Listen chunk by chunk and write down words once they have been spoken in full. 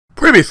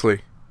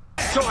Previously.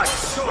 So I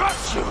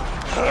trust you.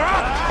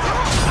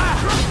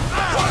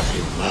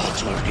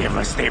 What will give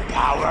us the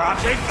power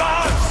of the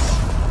gods?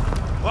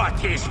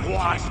 What is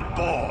one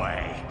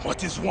boy?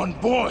 What is one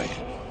boy?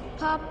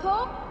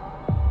 Papa?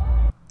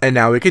 And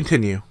now we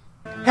continue.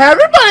 Hey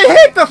everybody,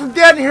 hey, Dustin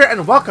Dan here,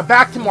 and welcome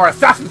back to more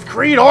Assassin's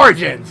Creed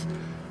Origins.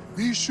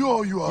 Be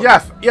sure you are.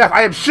 Yes,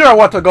 I am sure I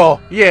want to go.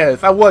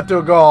 Yes, I want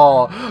to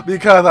go.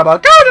 Because I'm a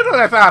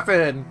good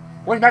assassin.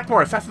 Going back to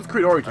more Assassin's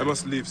Creed Origins. I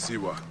must leave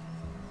Siwa.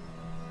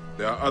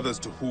 There are others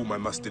to whom I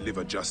must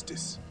deliver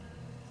justice.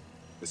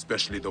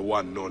 Especially the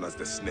one known as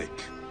the Snake.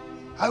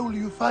 How will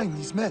you find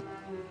these men?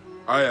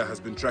 Aya has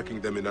been tracking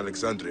them in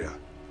Alexandria.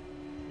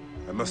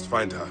 I must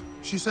find her.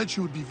 She said she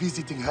would be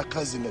visiting her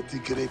cousin at the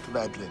Great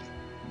Library.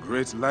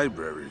 Great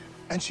Library?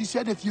 And she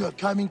said if you are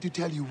coming to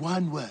tell you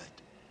one word.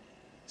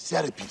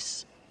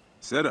 Serapis.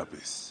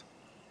 Serapis?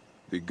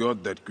 The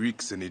god that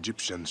Greeks and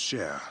Egyptians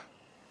share.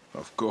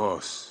 Of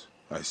course,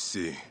 I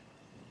see.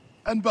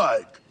 And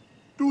Bayek,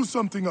 do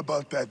something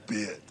about that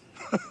beard.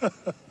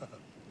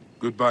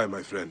 Goodbye,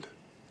 my friend.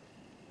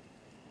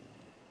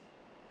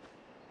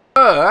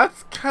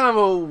 That's kind of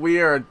a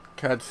weird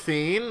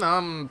cutscene.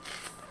 You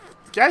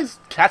guys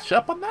catch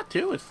up on that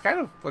too? It's kind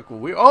of like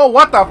weird. Oh,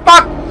 what the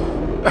fuck?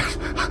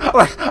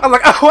 I'm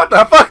like, oh, what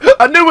the fuck?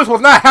 Anubis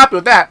was not happy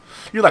with that.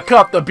 You like,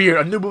 cut off the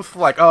beard. Anubis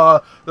was like,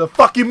 the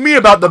fuck you mean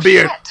about the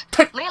beard?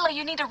 Shit. Layla,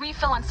 you need a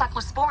refill on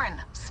cyclosporin.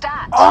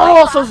 Stat.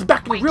 Oh, so it's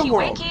back in the real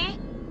world. Wakey.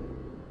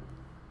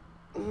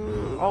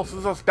 Oh,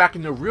 so it's back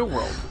in the real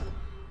world.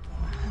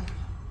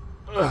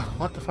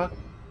 What the fuck?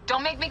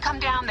 Don't make me come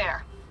down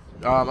there.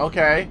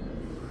 Okay.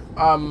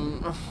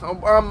 I'm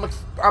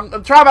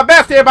trying my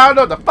best here, but I don't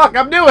know what the fuck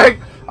I'm doing.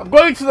 I'm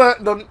going to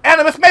the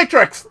Animus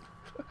Matrix.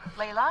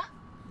 Layla?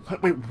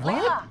 Wait,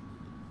 what?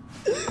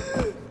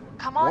 Layla.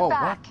 Come on Whoa,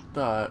 back. what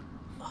the?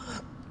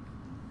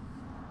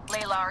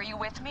 Layla, are you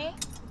with me?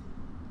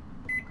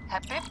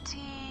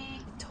 Habibti.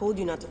 Told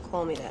you not to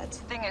call me that.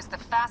 Thing is, the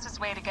fastest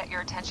way to get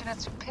your attention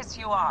is to piss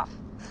you off.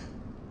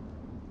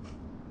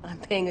 I'm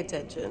paying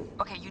attention.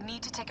 Okay, you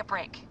need to take a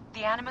break.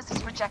 The Animus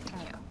is rejecting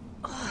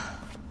you.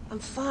 I'm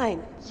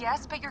fine.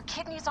 Yes, but your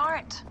kidneys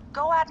aren't.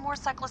 Go add more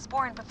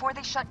cyclosporin before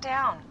they shut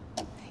down.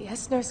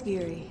 Yes, Nurse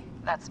Geary.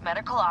 That's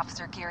Medical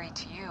Officer Geary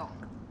to you.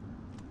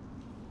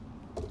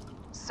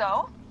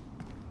 So?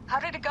 How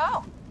did it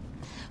go?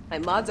 My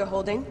mods are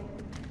holding.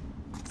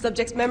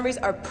 Subject's memories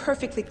are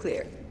perfectly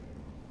clear.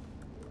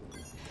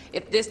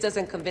 If this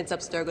doesn't convince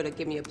Abstergo to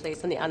give me a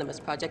place on the Animus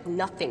Project,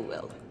 nothing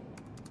will.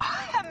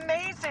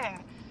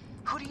 Amazing!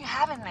 Who do you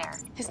have in there?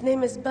 His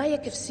name is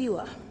Bayek of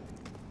Siwa.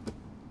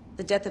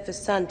 The death of his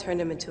son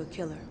turned him into a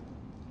killer.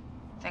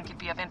 Think he'd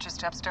be of interest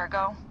to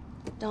Abstergo?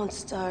 Don't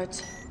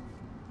start.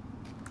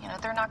 You know,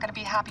 they're not going to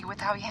be happy with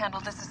how he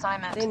handled this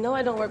assignment. They know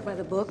I don't work by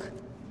the book.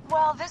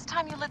 Well, this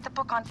time you lit the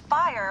book on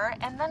fire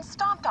and then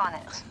stomped on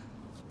it.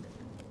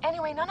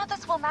 Anyway, none of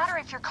this will matter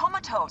if you're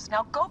comatose.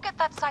 Now go get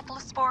that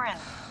cyclosporin.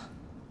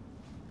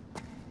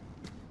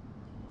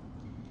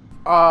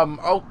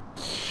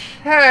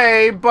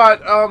 Okay,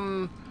 but,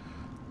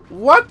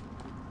 what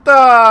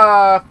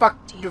the fuck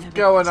is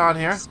going on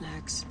here?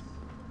 Snacks.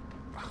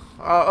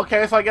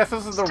 Okay, so I guess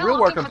this is the real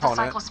world component. Still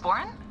looking for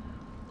the cyclosporin?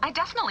 I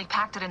definitely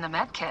packed it in the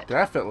med kit.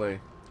 Definitely.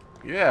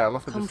 Yeah,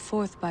 let's Come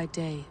forth by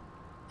day,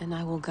 and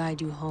I will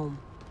guide you home.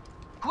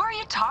 Who are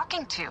you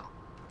talking to?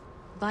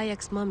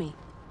 Bayek's mummy.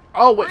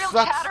 Oh, wait, Real so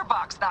that's...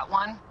 chatterbox, that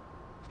one.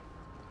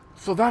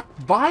 So that's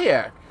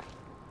Bayek.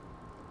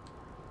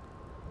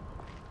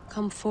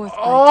 Come forth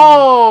by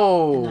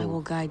Oh! day, and I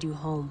will guide you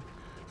home.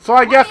 So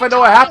I guess I know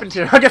what happened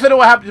to I guess I know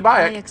what happened to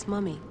Bayek. Bayek's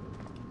mummy.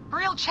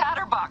 Real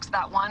chatterbox,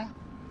 that one.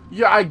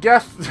 Yeah, I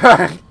guess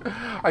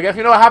I guess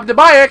you know what happened to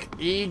Bayek.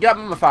 He got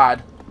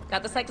mummified.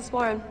 Got the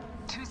cyclosporin.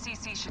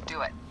 2cc should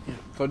do it. Yeah,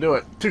 so do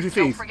it. 2 Don't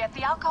CCs. forget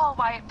the alcohol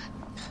wipe.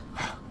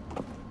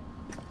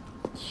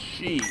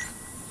 Jeez.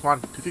 Come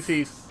on, 2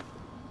 CCs.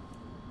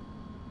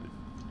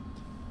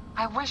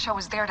 I wish I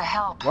was there to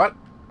help. What?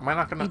 Am I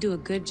not gonna... You do a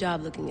good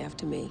job looking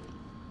after me,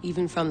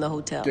 even from the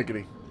hotel.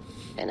 Diggity.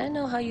 And I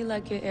know how you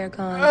like your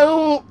aircon.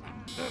 Oh!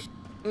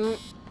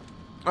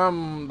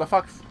 The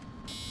fuck's...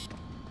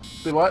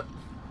 The what?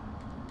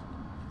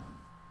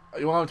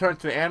 You want to turn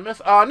to the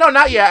Animus? No,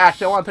 not yet,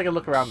 actually. I want to take a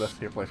look around this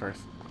here place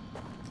first.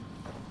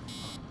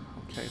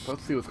 Okay, so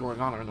let's see what's going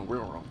on in the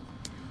real world.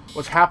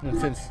 What's happened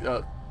since,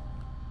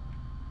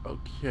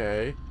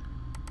 okay.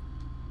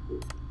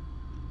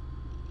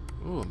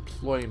 Ooh,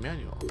 employee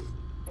manuals.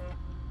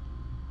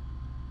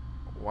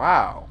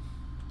 Wow.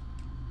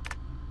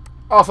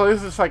 Oh, so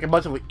this is like a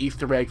bunch of like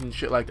Easter eggs and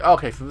shit like that.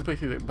 Okay, so this is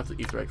basically a bunch of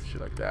Easter eggs and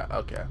shit like that.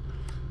 Okay.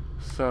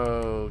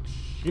 So,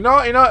 you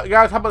know,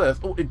 guys, how about this?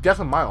 Oh, it does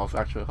miles,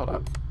 actually. Hold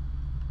up.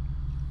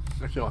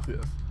 Actually, I want to see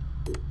this.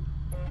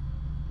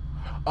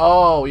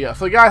 Oh, yeah.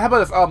 So, guys, how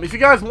about this? If you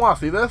guys want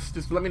to see this,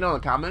 just let me know in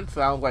the comments.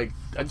 I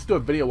just do a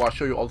video where I'll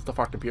show you all the stuff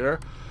on our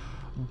computer.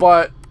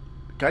 But,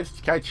 can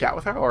I chat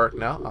with her or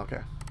no?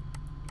 Okay.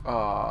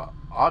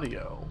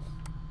 Audio.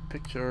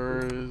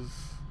 Pictures.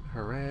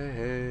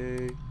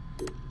 Hooray.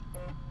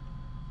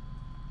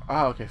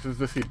 Oh, okay, so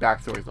this is the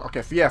backstory.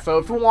 Okay, so yeah, so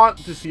if you want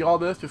to see all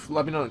this, just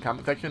let me know in the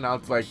comment section. I'll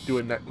like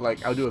do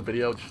I'll do a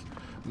video just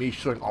me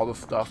showing all the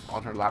stuff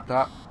on her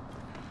laptop.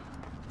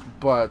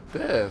 But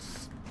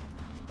this,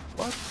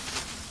 what?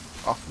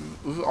 Oh,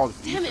 this is all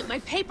this. Damn it! My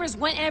papers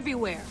went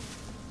everywhere.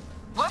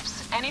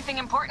 Whoops, anything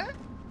important?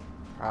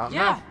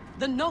 Yeah,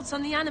 the notes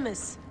on the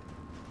Animus.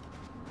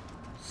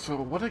 So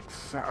what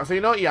exactly? So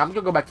you know, yeah, I'm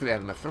gonna go back to the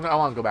Animus. I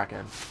want to go back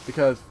in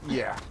because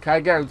yeah,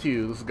 I guarantee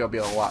you this is gonna be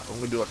a lot. I'm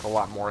gonna do like a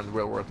lot more in the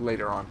real world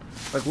later on.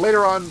 Like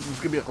later on, there's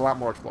gonna be like, a lot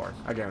more exploring.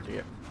 I guarantee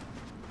it.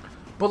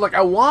 But like,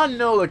 I want to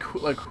know like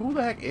who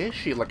the heck is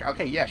she? Like,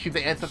 okay, yeah, she's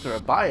the ancestor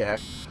of Bayek,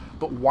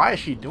 but why is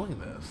she doing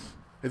this?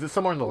 Is it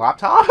somewhere in the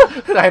laptop?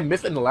 Did I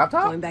miss it in the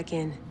laptop? Going back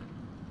in.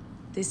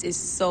 This is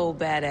so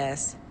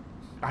badass.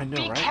 I know,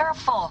 Be right?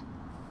 careful.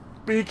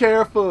 Be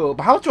careful.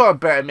 But how do I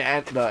bet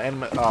fucking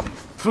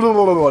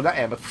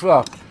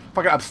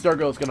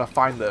Abstergo's gonna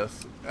find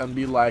this and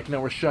be like, you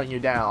know, we're shutting you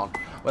down.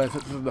 Well, this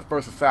is the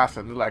first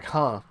assassin. They're like,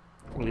 huh?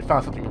 Well, you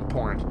found something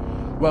important.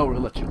 Well, we'll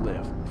let you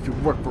live if you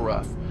work for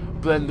us.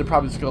 But then they're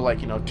probably just gonna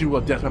like, you know, do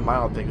a Desmond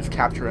Miles thing, just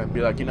capture him and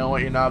be like, you know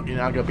what, you're not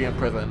gonna be in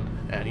prison,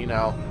 and you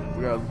know,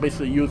 we're gonna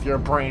basically use your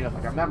brain as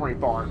like a memory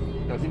farm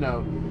because you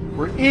know.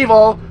 We're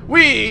evil.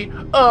 We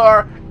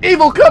are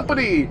evil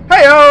company.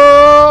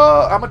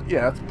 Hey-o!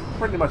 Yeah, that's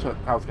pretty much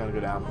how it's gonna go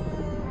down.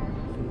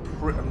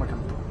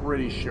 I'm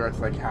pretty sure it's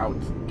like how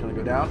it's gonna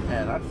go down,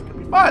 and that's gonna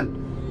be fun.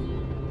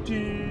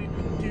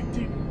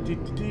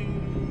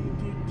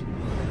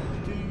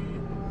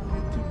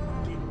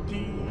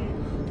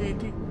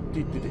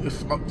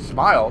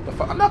 Smile? The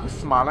fuck? I'm not gonna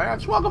smile. I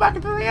just want to go back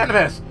into the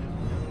Animus.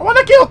 I want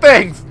to kill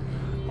things.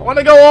 I want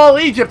to go all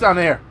Egypt on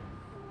here.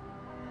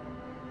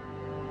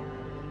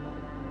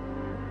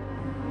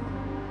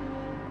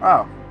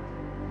 Oh.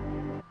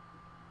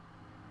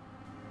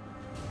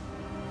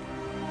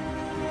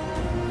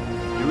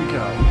 Here we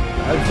go.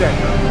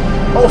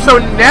 Oh, so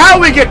now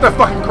we get the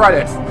fucking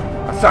credits.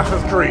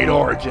 Assassin's Creed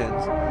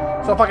Origins.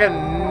 So fucking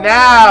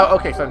now.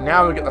 Okay, so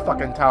now we get the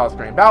fucking title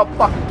screen. About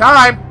fucking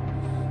time.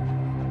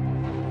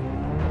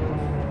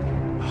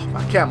 Oh,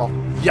 my camel.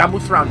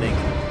 Yamu surrounding.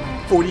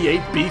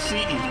 48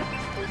 BCE.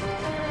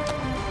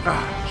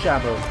 Ah,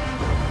 Shabu.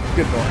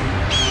 Good boy.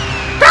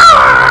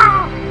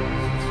 Ah!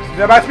 Is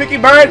that my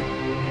speaking bird?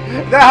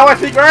 Is that how I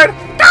speak bird?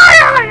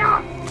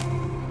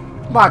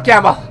 Come on,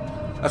 camel.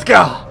 Let's go.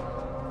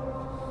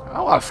 I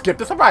don't want to skip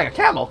this. I'm riding a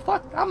camel.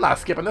 Fuck, I'm not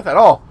skipping this at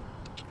all.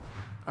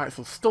 Alright,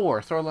 so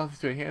store. Store allows us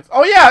to enhance.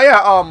 Oh,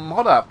 yeah.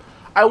 Hold up.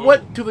 I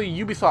went to the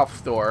Ubisoft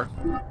store.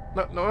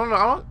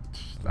 No.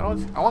 I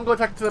want to go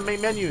back to the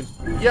main menu.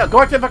 Yeah, go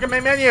back to the fucking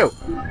main menu.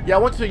 Yeah, I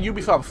went to the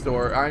Ubisoft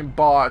store. I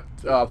bought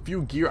a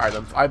few gear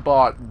items. I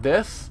bought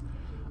this,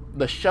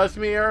 the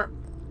Shazmir,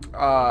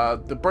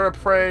 the bird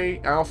of prey.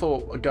 I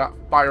also got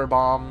fire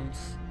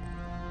bombs,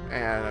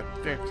 and I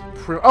think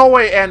oh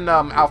wait, and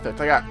outfits.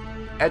 I got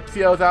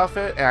Ezio's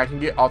outfit, and I can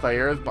get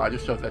Altair's, but I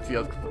just chose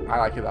Ezio's because I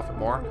like his outfit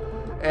more.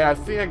 And I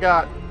think I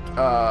got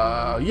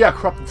yeah,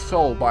 corrupted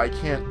soul, but I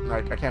can't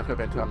equip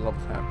it until I'm level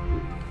 10.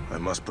 I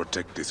must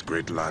protect this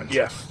great land.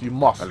 Yes, you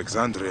must.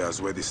 Alexandria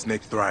is where the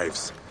snake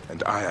thrives,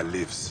 and Aya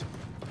lives.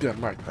 Damn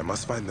right. I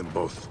must find them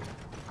both.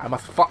 I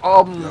must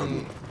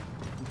Home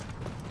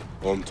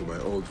to my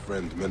old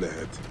friend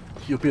Menehet.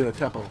 He'll be in the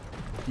temple.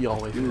 He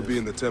always is. He will be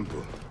in the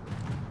temple.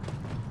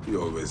 He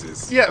always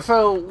is. Yeah,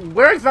 so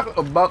where exactly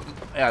about?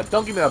 Yeah,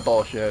 don't give me that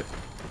bullshit.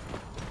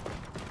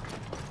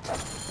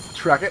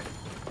 Track it.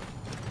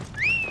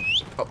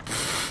 Oh,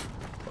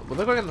 was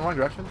I going in the wrong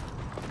direction?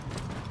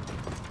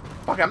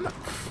 Fuck, I'm not.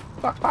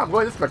 Fuck, I'm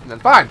going this direction then.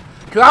 Fine.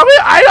 Cause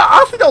I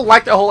honestly don't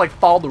like the whole like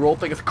follow the roll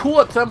thing. It's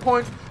cool at some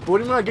points, but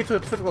when you want to get to a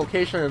specific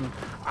location,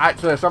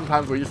 so there's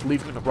sometimes where you just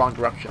leave me in the wrong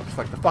direction. It's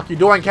like, the fuck you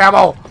doing,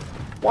 Camel?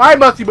 Why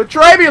must you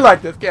betray me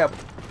like this, Camel?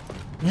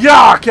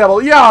 Yeah,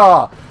 Camel,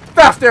 yeah!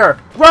 Faster!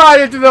 Right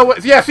into the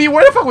woods! Yeah, see,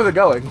 where the fuck was it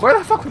going? Where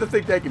the fuck was this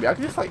thing taking me? I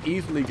could just, like,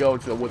 easily go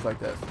into the woods like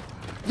this.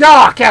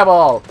 Yeah,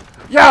 Camel!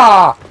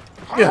 Yeah!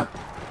 Yeah!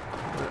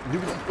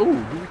 Ooh,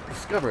 we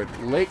discovered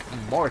Lake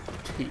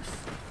Mortis.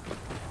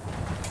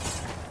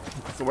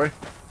 So where?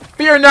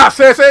 Fear not,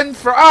 citizens,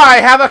 for I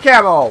have a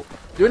camel!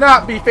 Do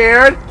not be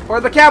feared, for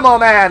the camel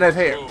man is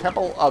here.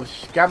 Temple of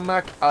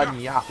Shkamak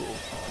Anyahu.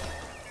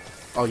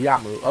 Oh,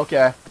 Yamu,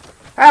 okay.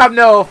 Have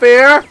no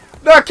fear!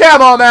 The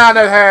camel man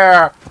is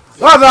here!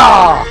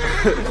 Huzzah!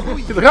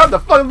 He's like, how the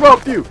fuck is wrong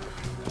with you?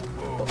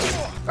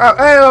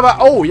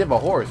 Oh, you have a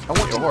horse. I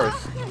want your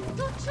horse.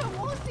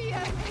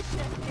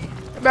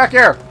 Get back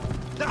here!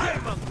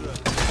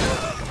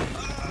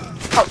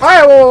 Oh,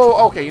 hey,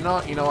 whoa, okay, you know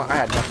what? I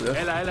had enough of this.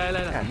 I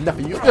had enough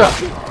of you. I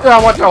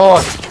want your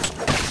horse.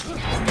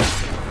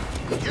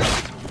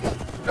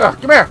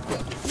 Come here,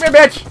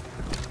 bitch!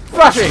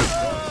 Flushy!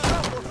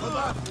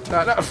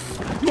 No.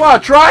 You wanna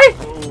try?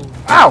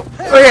 Ow!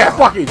 Oh yeah,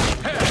 fuck you!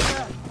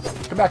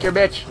 Come back here,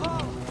 bitch!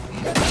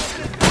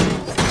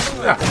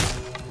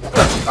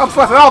 I'm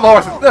flushing all the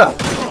horses!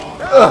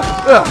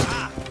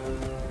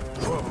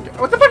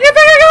 What the fuck you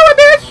think you're going,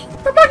 bitch?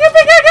 What the fuck you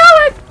think you're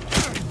going?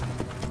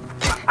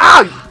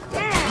 Ow!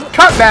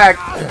 Cut bag.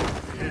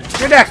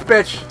 You're next,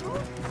 bitch.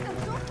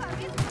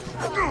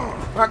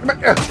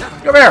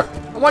 Come here.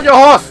 I want your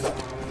horse.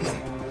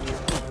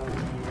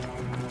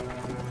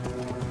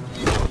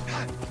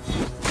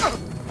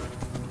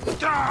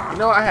 You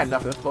know what? I had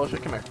enough of this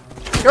bullshit. Come here.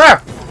 Come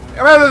here.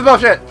 Come here, this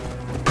bullshit.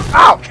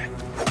 Ow.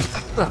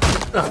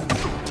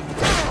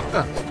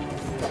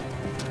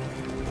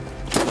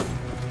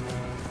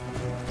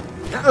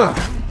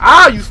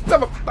 Ah, you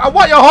stupid! I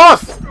want your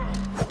horse!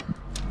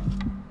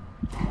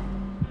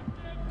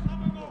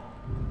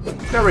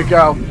 There we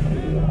go.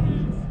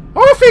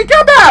 Horsey,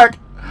 come back!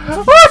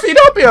 Horsey,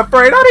 don't be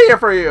afraid. I'm here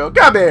for you.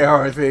 Come here,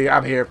 Horsey.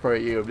 I'm here for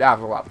you.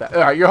 That's a lot better.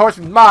 Alright, your horse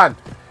is mine.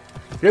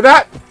 Hear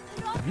that?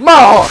 My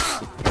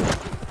horse!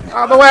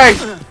 Out of the way!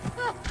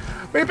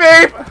 Beep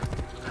beep!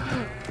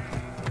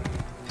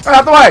 Out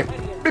of the way!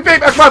 Beep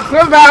beep! Come on,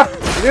 clear the path!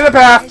 Clear the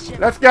path!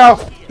 Let's go!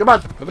 Come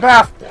on, clear the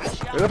path!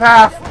 Clear the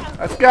path!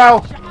 Let's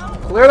go!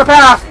 Clear the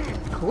path!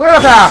 Clear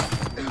the path!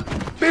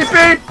 Beep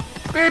beep!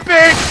 Beep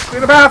beep!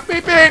 Clear the path!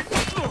 Beep beep!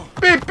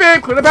 Beep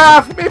beep! Clear the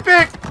path! Beep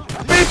beep!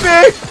 Beep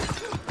beep!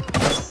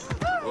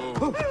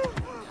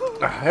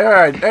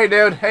 Alright, hey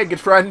dude, hey good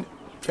friend.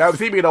 Haven't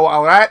seen me in a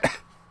while, right?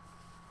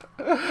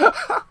 I'm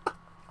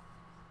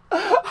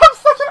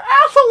such an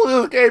asshole in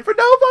this game for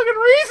no fucking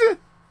reason!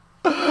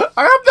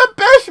 I'm the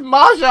best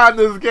Mahjong in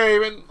this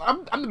game, and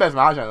I'm the best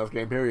Mahjong in this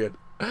game, period.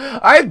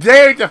 I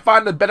dare to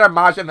find a better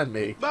Mahjong than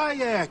me.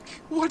 Bayek,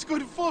 what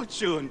good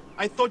fortune!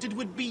 I thought it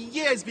would be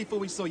years before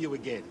we saw you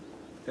again.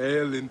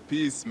 Hail in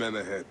peace,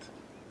 Menahet.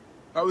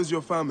 How is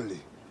your family?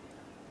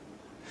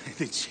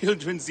 The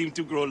children seem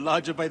to grow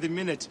larger by the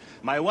minute.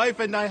 My wife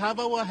and I have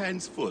our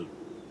hands full.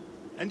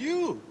 And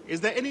you?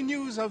 Is there any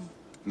news of...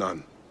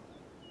 None.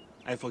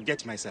 I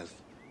forget myself.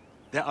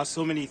 There are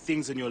so many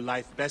things in your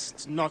life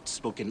best not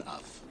spoken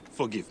of.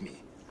 Forgive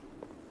me.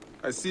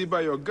 I see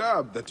by your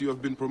garb that you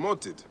have been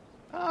promoted.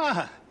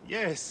 Ah,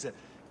 yes.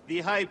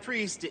 The High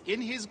Priest,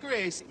 in his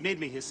grace, made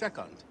me his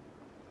second.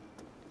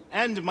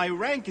 And my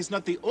rank is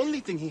not the only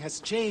thing he has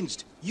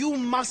changed. You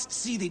must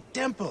see the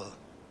temple.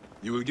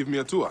 You will give me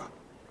a tour?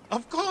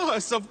 Of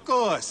course, of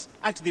course.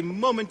 At the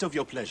moment of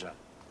your pleasure.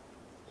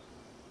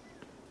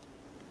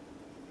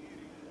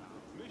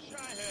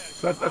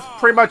 So that's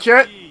pretty much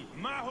it.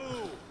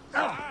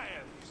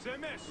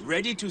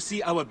 Ready to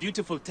see our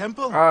beautiful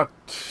temple?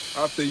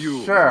 After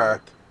you.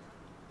 Sure.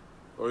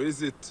 Or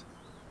is it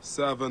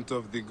servant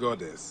of the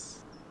goddess?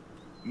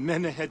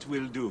 Menahet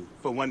will do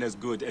for one as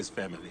good as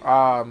family.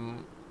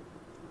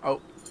 Oh.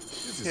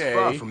 This is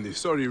far from the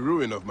sorry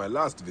ruin of my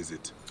last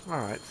visit.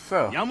 Alright,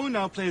 so. Yamu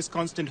now plays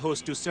constant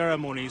host to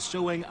ceremonies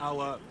showing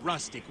our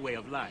rustic way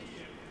of life,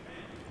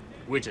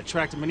 which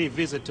attract many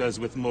visitors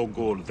with more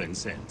gold than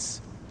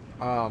sense.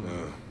 A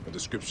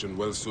description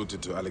well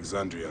suited to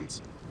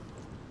Alexandrians.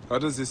 How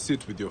does this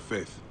sit with your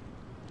faith?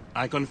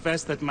 I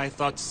confess that my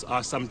thoughts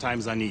are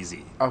sometimes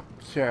uneasy.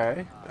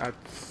 Okay,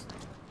 that's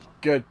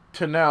good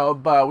to know,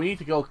 but we need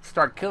to go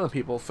start killing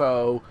people,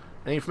 so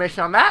any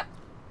information on that?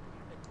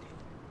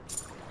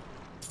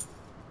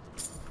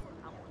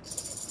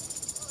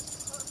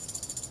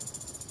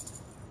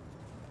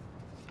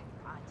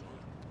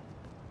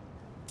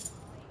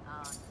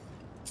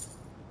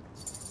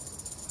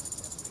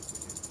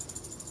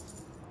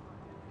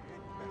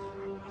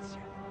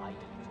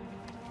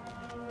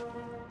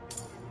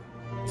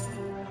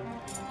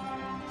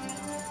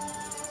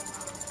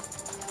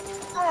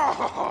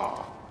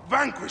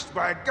 Vanquished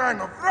by a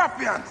gang of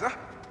ruffians, huh?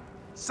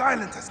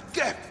 Silent as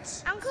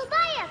kept. Uncle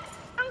Bayek!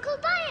 Uncle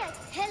Bayek!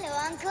 Hello,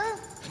 Uncle.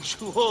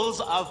 Jewels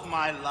of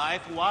my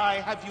life,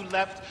 why have you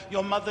left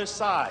your mother's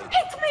side?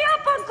 Pick me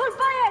up, Uncle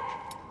Bayek!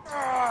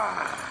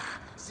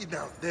 See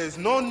now, there is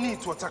no need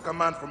to attack a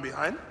man from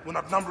behind. We're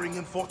not numbering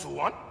him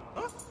 4-1,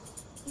 huh?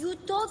 You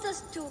told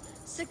us to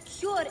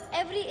secure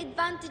every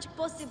advantage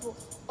possible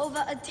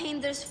over a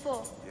dangerous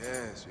foe.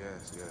 Yes.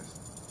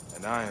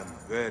 And I am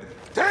very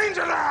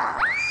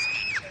dangerous!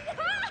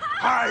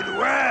 Hide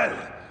well,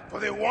 for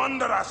the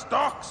wanderer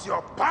stalks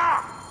your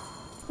path.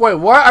 Wait,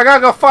 what? I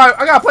gotta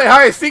play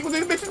hide and seek with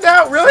these bitches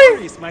now? Really?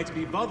 Stories might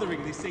be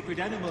bothering the sacred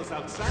animals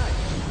outside.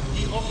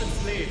 He often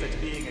slays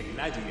at being a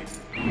gladiator.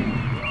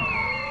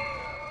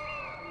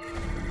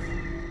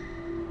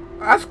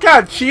 That's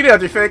kind of cheating,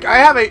 don't you think? I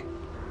have a...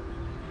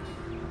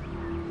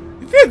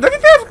 Don't you think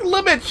that's a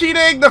little bit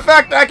cheating? The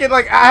fact that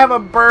I have a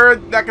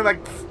bird that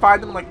can,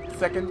 find them in,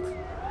 seconds?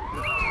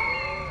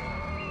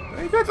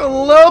 I think that's a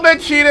little bit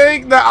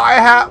cheating that I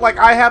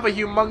have a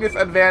humongous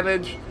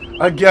advantage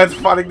against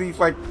finding these,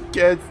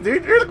 kids.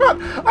 Dude, come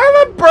on. I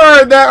have a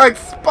bird that,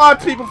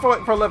 spots people for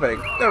a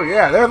living. There we go.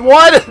 Yeah, there's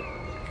one!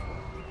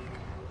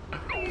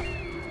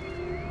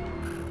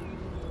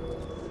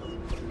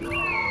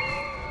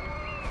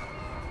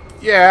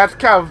 Yeah, that's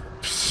kind of...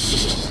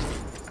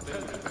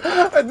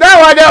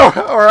 Now I know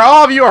where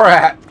all of you are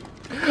at.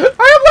 I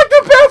am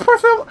the best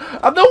person.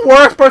 I'm the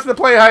worst person to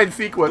play hide and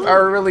seek with. I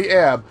really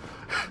am.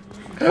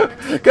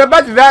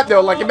 Imagine that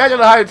though. Imagine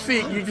a hide and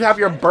seek. You just have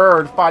your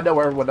bird find out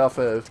where everyone else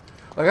is.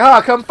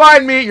 Come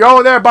find me. You're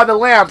over there by the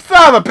lamp.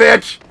 Son of a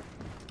bitch.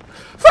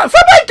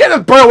 Somebody get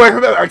his bird away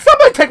from him! Like,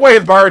 somebody take away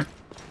his bird!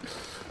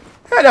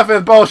 Enough of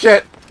this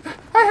bullshit!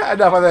 I had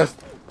enough of this.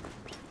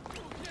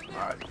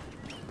 Alright.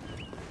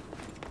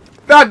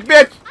 Done,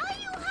 bitch!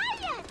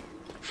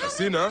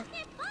 Hasina,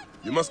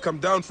 you must come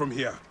down from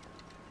here.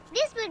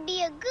 This would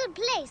be a good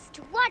place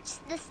to watch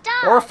the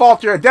stars. Or fall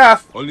to your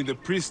death. Only the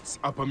priests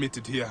are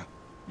permitted here.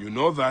 You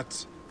know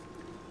that.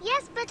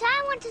 Yes, but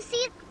I want to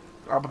see...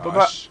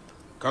 Hush.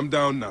 Come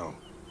down now.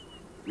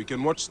 We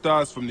can watch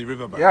stars from the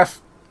riverbank.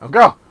 Yes. I'll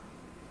go.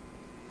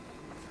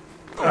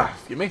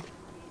 Excuse me.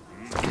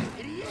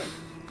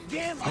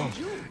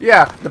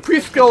 Yeah, the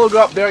priest skill will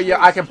go up there.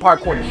 Yeah, I can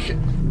parkour this shit.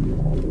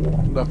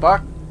 The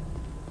fuck?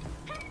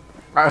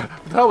 What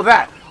the hell was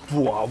that?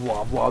 Blah,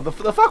 blah, blah. The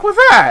fuck was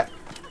that?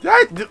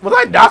 Was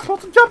I not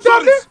supposed to jump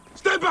down there?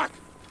 Stay back!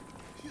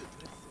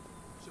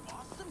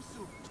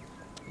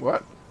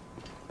 What?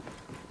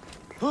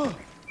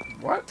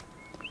 What?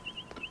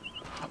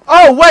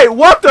 Oh, wait,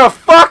 what the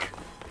fuck?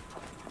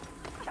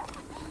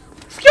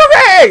 Excuse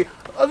me!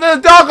 The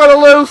dog got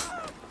loose!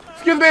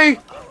 Excuse me!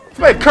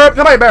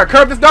 Somebody better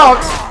curb this dog!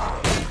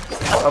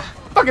 A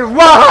fucking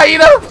wild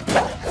hyena!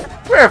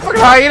 Where,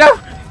 fucking hyena?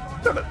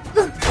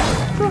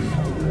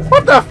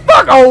 What the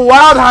fuck? A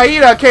wild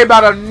hyena came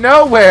out of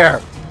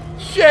nowhere!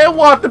 Shit, it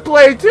wanted to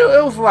play too.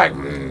 It was like,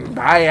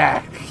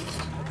 Bayek.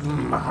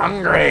 I'm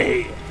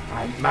hungry.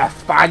 I must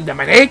find them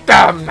and eat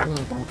them.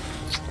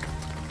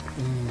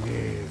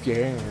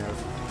 Yes.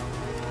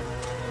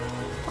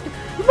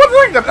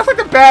 That's like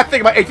the bad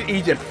thing about ancient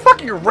Egypt.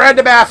 Fucking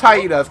random ass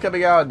hyenas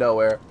coming out of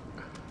nowhere.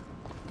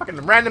 Fucking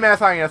random ass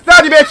hyenas.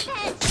 Sorry, bitch!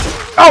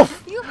 Oh!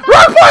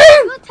 Wrong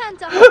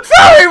button!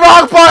 Sorry,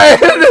 wrong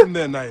button!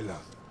 There, Layla.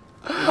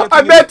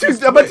 I meant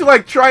to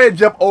like try to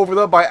jump over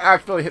them, but I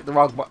accidentally hit the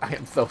wrong button. I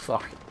am so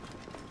sorry.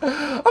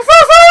 I'm so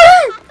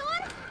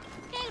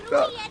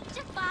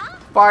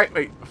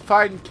sorry!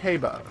 Find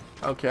Kaba.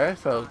 Okay,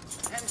 so.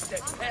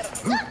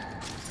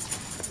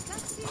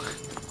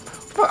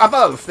 I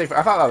thought it was a snake.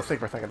 I thought that was a snake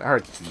for a second. I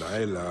heard.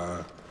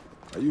 Layla,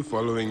 are you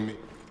following me?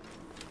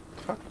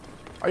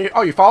 Are you?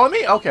 Oh, you following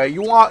me? Okay.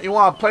 You want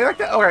to play like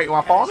that? Okay. You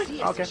want to follow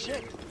me? Okay.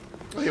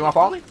 You want to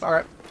follow me? All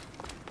right.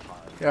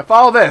 Yeah.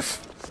 Follow this.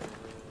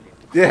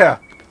 Yeah.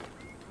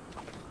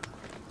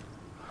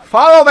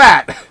 Follow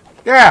that.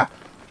 Yeah.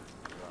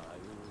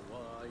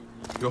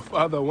 Your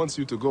father wants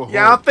you to go home.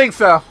 Yeah, I don't think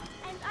so.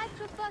 And I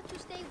prefer to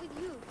stay with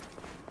you.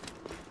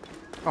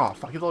 Oh,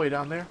 fuck, he's all the way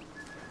down there.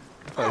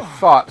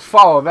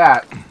 Follow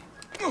that.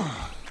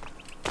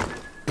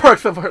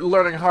 Perks of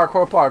learning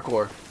hardcore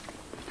parkour.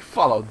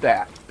 Follow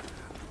that.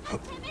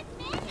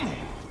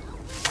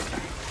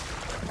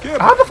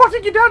 How the fuck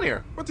did you get down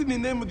here? What in the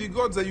name of the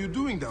gods are you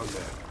doing down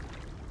there?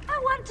 I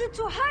wanted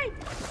to hide,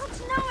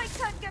 but now I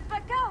can't get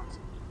back out.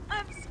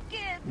 I'm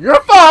scared.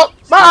 Your fault!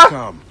 Bye!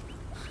 Come.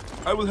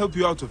 I will help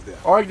you out of there.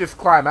 Or you just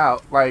climb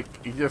out. Like,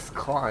 you just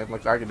climb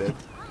like I did.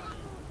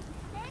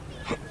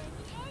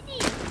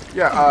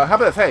 Yeah, how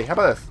about this? Hey, how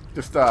about this?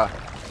 Just,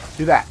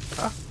 do that,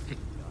 huh?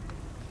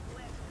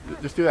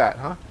 Just do that,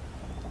 huh?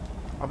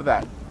 How about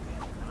that?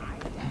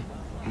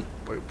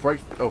 Wait, break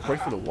through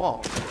the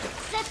wall.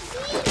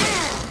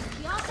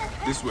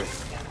 This way.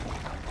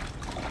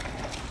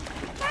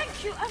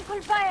 Thank you, Uncle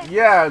Bayek.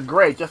 Yeah,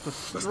 great. Just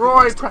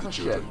destroy precious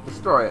shit.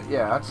 Destroy it.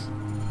 Yeah, that's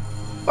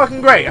fucking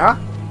great, huh?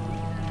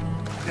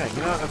 Yeah,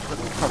 you know, that's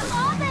perfect.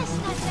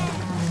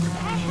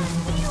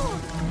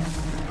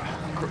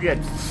 Yeah,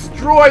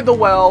 destroy the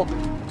well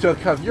just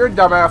because your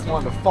dumbass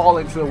wanted to fall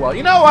into the well.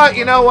 You know what?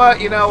 I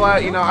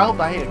hope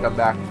the hyena comes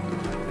back.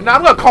 Now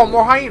I'm gonna call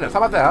more hyenas. How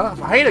about that, huh? If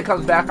a hyena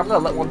comes back, I'm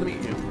gonna let one of them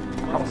eat you.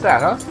 How about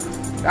that, huh?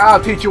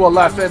 I'll teach you a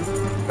lesson.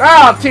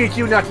 I'll teach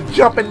you not to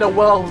jump in the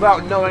well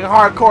without knowing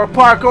hardcore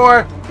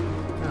parkour.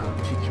 I'll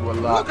teach you a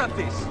lot. Look at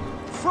this.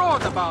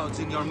 Fraud abounds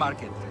in your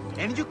market.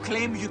 And you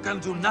claim you can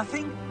do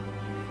nothing?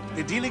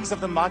 The dealings of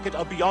the market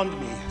are beyond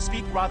me.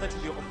 Speak rather to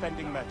the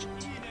offending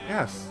merchant.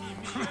 Yes.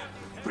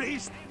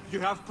 Priest, you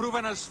have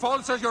proven as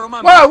false as your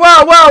mother.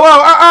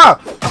 Whoa!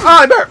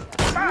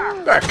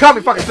 You better calm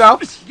your fucking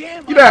self.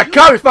 You better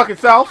calm your fucking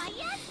self.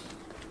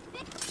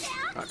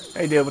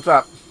 Hey, dude, what's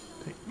up?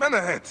 Man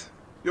ahead.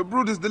 Your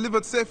brood is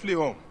delivered safely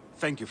home.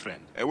 Thank you,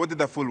 friend. What did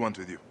that fool want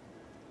with you?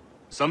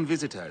 Some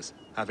visitors,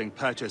 having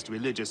purchased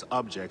religious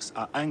objects,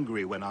 are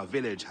angry when our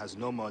village has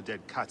no more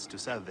dead cats to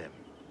sell them.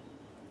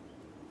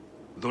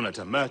 Though not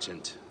a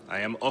merchant, I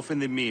am often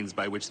the means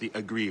by which the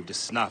aggrieved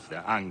snuff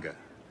their anger.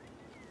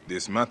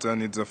 This matter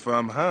needs a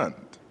firm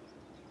hand.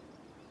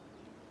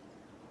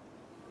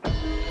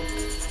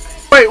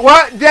 Wait,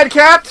 what? Dead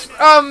cats?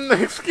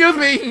 Excuse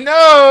me,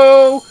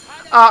 no!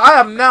 I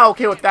am not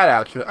okay with that,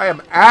 actually. I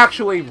am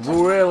actually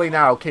really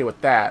not okay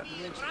with that.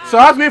 So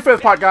that's me for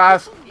this part,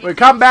 guys. When we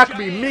come back, we'll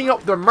be meeting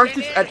up the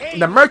merchants at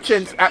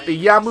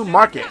the Yamu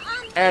market.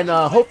 And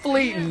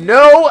hopefully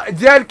no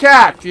dead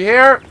cats. You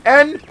hear?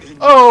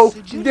 N-O,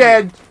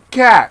 dead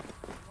cat.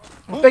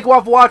 Well, thank you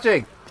all for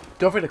watching.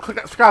 Don't forget to click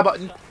that subscribe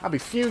button. I'll be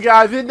seeing you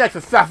guys in the next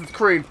Assassin's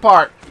Creed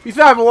part. Peace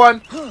out, everyone.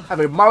 Have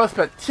a marvelous,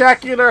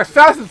 spectacular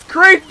Assassin's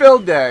Creed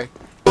filled day.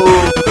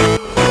 Ooh.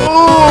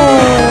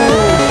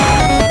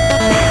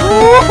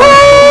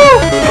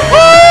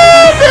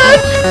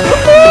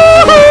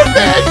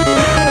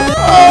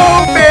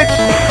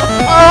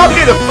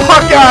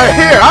 fuck out of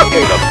here! I'm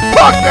getting the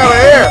fuck out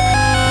of here!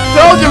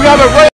 Told you gotta